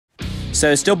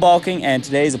So still bulking, and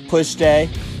today's a push day.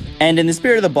 And in the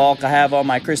spirit of the bulk, I have on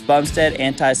my Chris Bumstead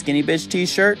anti-skinny bitch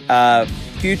t-shirt.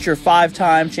 Future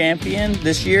 5-time champion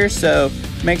this year, so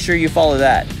make sure you follow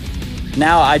that.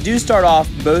 Now, I do start off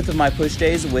both of my push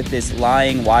days with this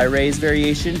lying Y raise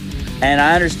variation, and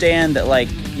I understand that like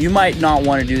you might not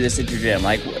want to do this at your gym.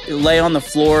 Like lay on the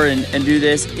floor and do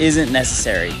this isn't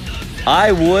necessary.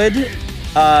 I would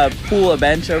pull a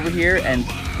bench over here and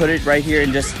put it right here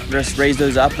and just raise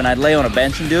those up, and I'd lay on a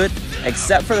bench and do it,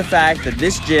 except for the fact that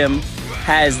this gym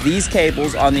has these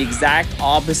cables on the exact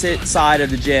opposite side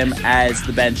of the gym as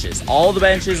the benches. All the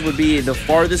benches would be the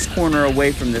farthest corner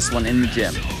away from this one in the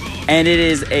gym. And it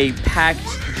is a packed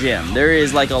gym. There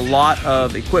is like a lot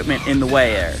of equipment in the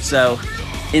way there. So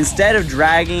instead of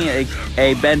dragging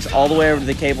a bench all the way over to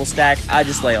the cable stack, I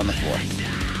just lay on the floor.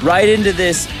 Right into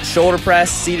this shoulder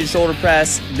press, seated shoulder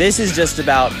press. This is just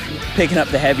about picking up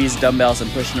the heaviest dumbbells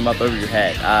and pushing them up over your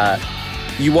head.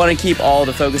 You want to keep all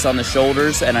the focus on the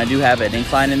shoulders, and I do have an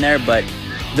incline in there, but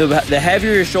the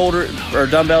heavier your shoulder or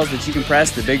dumbbells that you can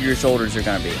press, the bigger your shoulders are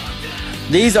going to be.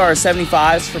 These are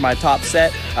 75s for my top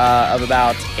set of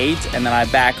about 8, and then I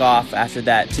back off after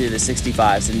that to the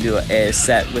 65s and do a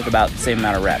set with about the same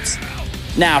amount of reps.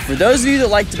 Now, for those of you that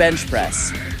like to bench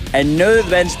press and know that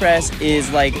the bench press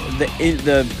is like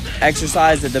the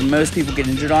exercise that the most people get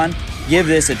injured on, give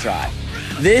this a try.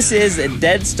 This is a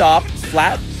dead stop,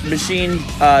 flat machine,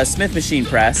 Smith machine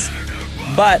press,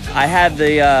 but I have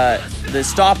the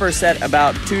stopper set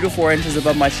about 2 to 4 inches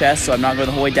above my chest, so I'm not going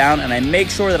the whole way down, and I make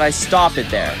sure that I stop it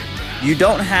there. You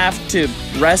don't have to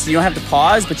rest, you don't have to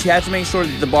pause, but you have to make sure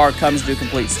that the bar comes to a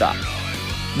complete stop.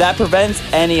 That prevents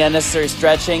any unnecessary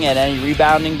stretching and any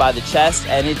rebounding by the chest,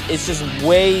 and it's just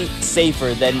way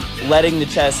safer than letting the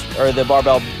chest or the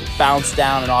barbell bounce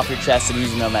down and off your chest and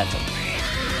using momentum.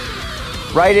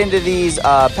 Right into these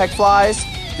pec flies,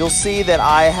 you'll see that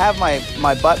I have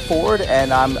my butt forward,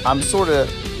 and I'm sort of,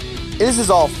 this is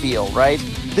all feel, right?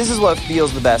 This is what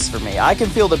feels the best for me. I can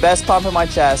feel the best pump in my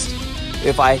chest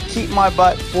if I keep my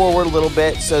butt forward a little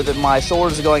bit so that my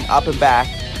shoulders are going up and back,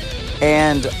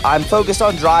 and I'm focused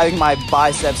on driving my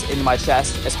biceps into my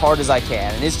chest as hard as I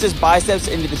can. And it's just biceps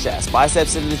into the chest,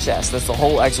 biceps into the chest. That's the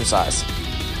whole exercise.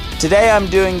 Today I'm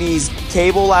doing these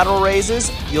cable lateral raises.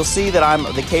 You'll see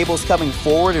that the cable's coming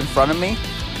forward in front of me.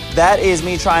 That is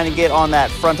me trying to get on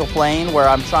that frontal plane where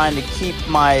I'm trying to keep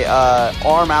my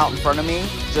arm out in front of me,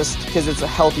 just because it's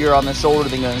healthier on the shoulder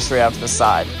than going straight out to the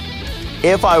side.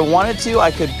 If I wanted to, I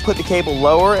could put the cable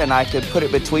lower and I could put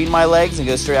it between my legs and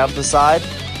go straight out to the side.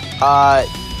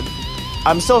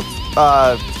 I'm still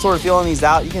sort of feeling these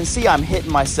out. You can see I'm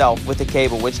hitting myself with the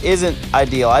cable, which isn't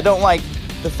ideal. I don't like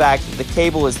the fact that the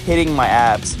cable is hitting my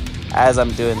abs as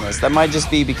I'm doing this. That might just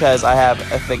be because I have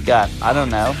a thick gut. I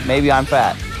don't know. Maybe I'm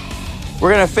fat.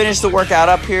 We're going to finish the workout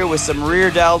up here with some rear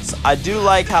delts. I do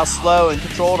like how slow and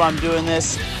controlled I'm doing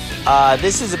this.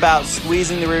 This is about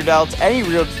squeezing the rear delts. Any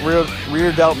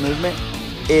rear delt movement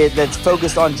that's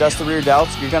focused on just the rear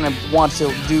delts, you're going to want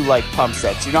to do like pump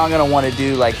sets. You're not going to want to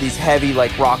do like these heavy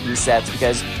like rocking sets,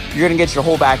 because you're going to get your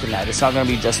whole back in that. It's not going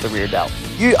to be just the rear delt.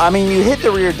 You hit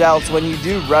the rear delts when you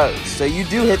do rows. So you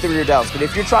do hit the rear delts, but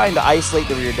if you're trying to isolate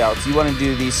the rear delts, you want to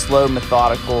do these slow,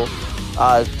 methodical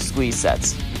squeeze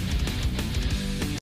sets.